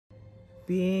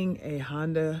Being a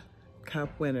Honda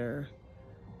Cup winner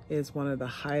is one of the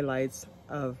highlights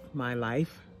of my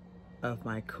life, of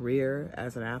my career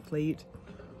as an athlete,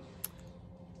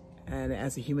 and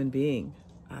as a human being.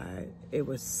 It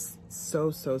was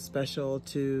so special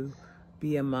to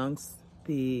be amongst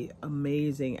the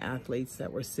amazing athletes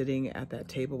that were sitting at that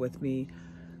table with me,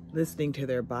 listening to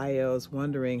their bios,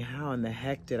 wondering how in the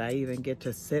heck did I even get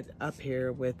to sit up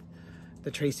here with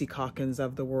the Tracy Calkins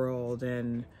of the world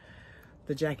and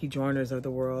the Jackie Joyners of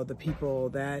the world, the people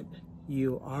that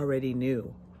you already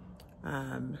knew.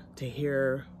 To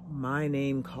hear my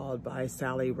name called by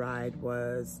Sally Ride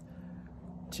was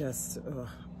just,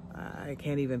 I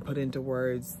can't even put into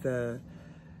words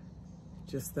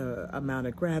just the amount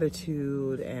of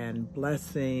gratitude and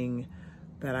blessing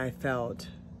that I felt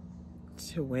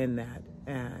to win that,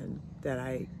 and that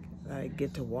I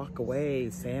get to walk away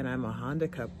saying I'm a Honda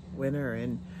Cup winner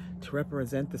and to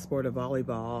represent the sport of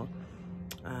volleyball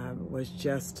was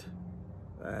just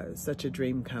such a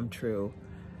dream come true.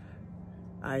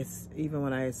 Even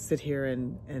when I sit here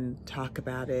and talk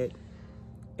about it,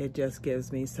 it just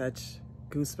gives me such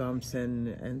goosebumps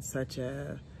and such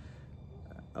a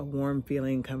warm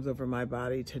feeling comes over my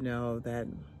body to know that,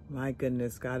 my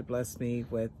goodness, God blessed me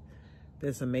with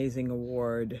this amazing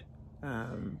award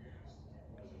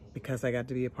because I got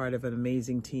to be a part of an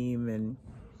amazing team, and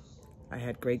I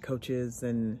had great coaches,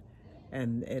 and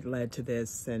it led to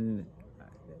this, and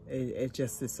it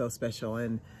just is so special,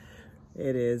 and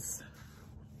it is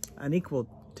unequal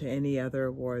to any other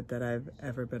award that I've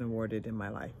ever been awarded in my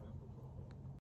life.